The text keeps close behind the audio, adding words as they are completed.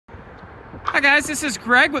Hi guys, this is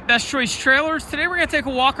Greg with Best Choice Trailers. Today we're going to take a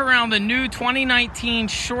walk around the new 2019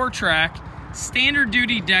 Trac Standard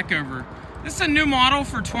Duty Deckover. This is a new model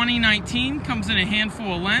for 2019, comes in a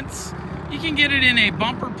handful of lengths. You can get it in a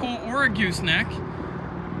bumper pull or a gooseneck.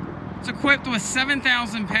 It's equipped with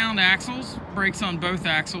 7,000 pound axles, brakes on both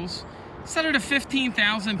axles, set at a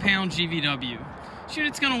 15,000 pound GVW. This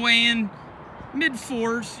unit's going to weigh in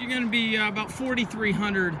mid-fours. You're going to be about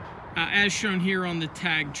 4,300 as shown here on the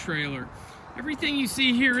tag trailer. Everything you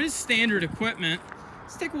see here is standard equipment.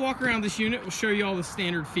 Let's take a walk around this unit. We'll show you all the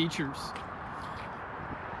standard features.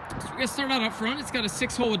 So we're going to start out up front. It's got a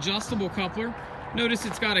 6-hole adjustable coupler. Notice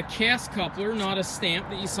it's got a cast coupler, not a stamp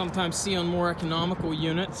that you sometimes see on more economical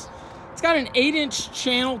units. It's got an 8-inch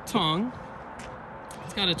channel tongue.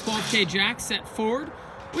 It's got a 12K jack set forward.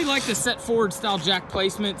 We like the set forward style jack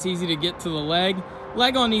placement. It's easy to get to the leg.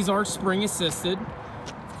 Leg on these are spring assisted.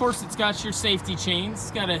 Of course, it's got your safety chains.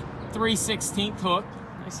 It's got a 3/16 hook,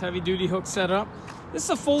 nice heavy duty hook setup. This is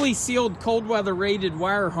a fully sealed cold weather rated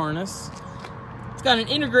wire harness. It's got an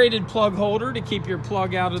integrated plug holder to keep your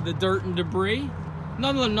plug out of the dirt and debris.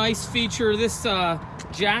 Another nice feature, this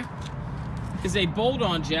jack is a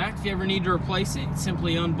bolt-on jack. If you ever need to replace it,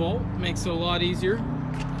 simply unbolt. Makes it a lot easier.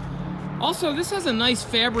 Also, this has a nice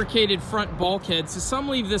fabricated front bulkhead, so some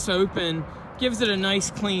leave this open, gives it a nice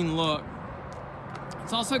clean look.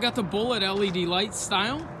 It's also got the bullet LED light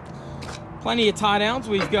style. Plenty of tie downs.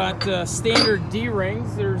 We've got standard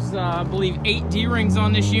D-rings. There's, I believe, 8 D-rings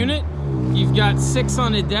on this unit. You've got 6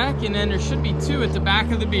 on the deck, and then there should be 2 at the back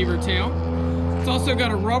of the Beavertail. It's also got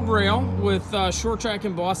a rub rail with Trac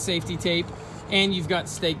embossed safety tape, and you've got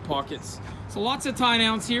stake pockets. So lots of tie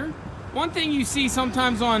downs here. One thing you see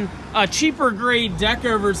sometimes on cheaper grade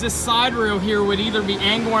deckovers, this side rail here would either be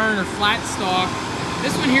angle iron or flat stock.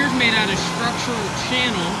 This one here is made out of structural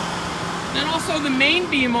channel. And also the main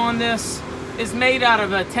beam on this is made out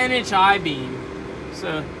of a 10-inch I-beam.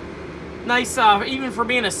 So nice, even for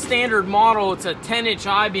being a standard model, it's a 10-inch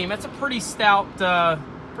I-beam. That's a pretty stout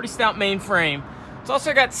main frame. It's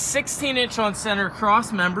also got 16-inch on center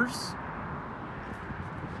cross members.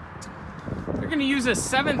 They're going to use a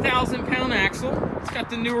 7,000 pound axle. It's got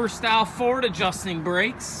the newer style forward adjusting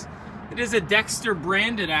brakes. It is a Dexter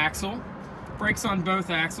branded axle. Brakes on both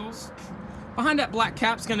axles. Behind that black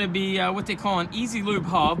cap is going to be what they call an easy lube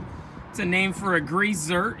hub. It's a name for a grease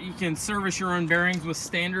zert. You can service your own bearings with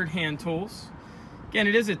standard hand tools. Again,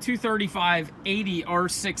 it is a 235/80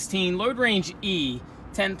 R16 load range E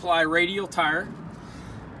 10-ply radial tire.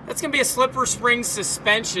 That's going to be a slipper spring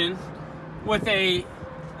suspension with a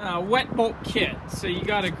wet bolt kit. So you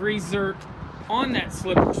got a grease zert on that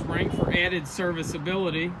slipper spring for added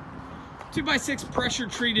serviceability. 2x6 pressure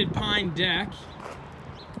treated pine deck.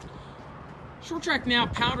 Trac now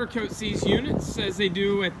powder coats these units as they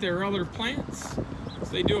do at their other plants. So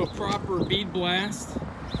they do a proper bead blast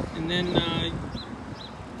and then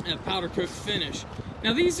a powder coat finish.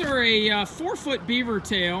 Now these are a 4-foot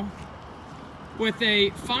Beavertail with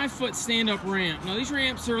a 5-foot stand-up ramp. Now these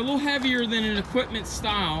ramps are a little heavier than an equipment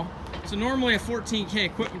style. So normally a 14K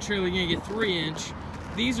equipment trailer you're gonna get 3-inch.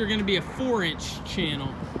 These are gonna be a 4-inch channel.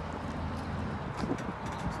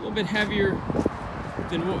 It's a little bit heavier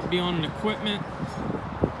than what would be on an equipment.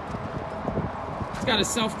 It's got a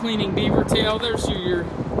self-cleaning Beavertail. There's your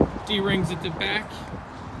D-rings at the back.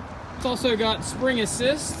 It's also got spring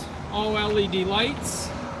assist, all LED lights.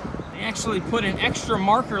 They actually put an extra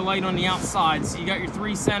marker light on the outside. So you got your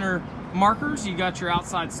 3 center markers, you got your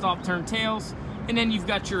outside stop turn tails, and then you've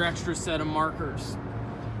got your extra set of markers.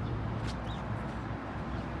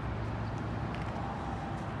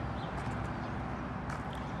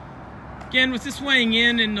 Again, with this weighing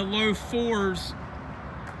in the low 4s,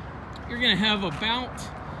 you're going to have about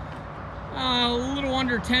a little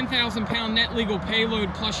under 10,000 pound net legal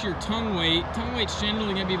payload plus your tongue weight. Tongue weight's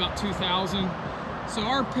generally going to be about 2,000. So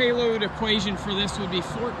our payload equation for this would be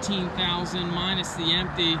 14,000 minus the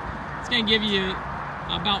empty. It's going to give you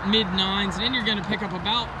about mid-9s, and then you're going to pick up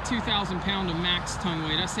about 2,000 pound of max tongue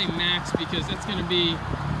weight. I say max because that's going to be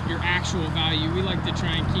your actual value. We like to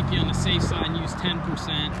try and keep you on the safe side and use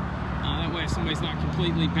 10%. That way if somebody's not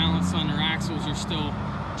completely balanced on their axles, you're still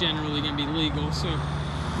generally going to be legal. So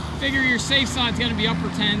figure your safe side's going to be upper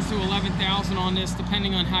 10s to 11,000 on this,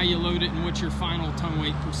 depending on how you load it and what your final tongue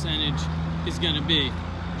weight percentage is going to be.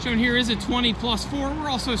 Shown here is a 20+4. We're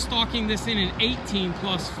also stocking this in an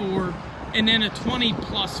 18+4 and then a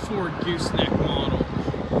 20+4 gooseneck model.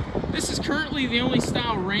 This is currently the only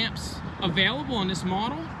style ramps available on this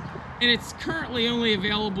model, and it's currently only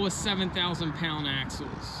available with 7,000 pound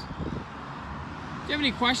axles. If you have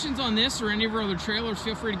any questions on this or any of our other trailers,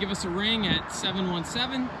 feel free to give us a ring at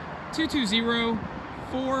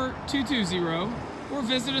ST102204SDDO-B-150 or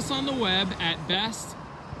visit us on the web at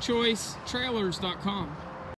bestchoicetrailers.com.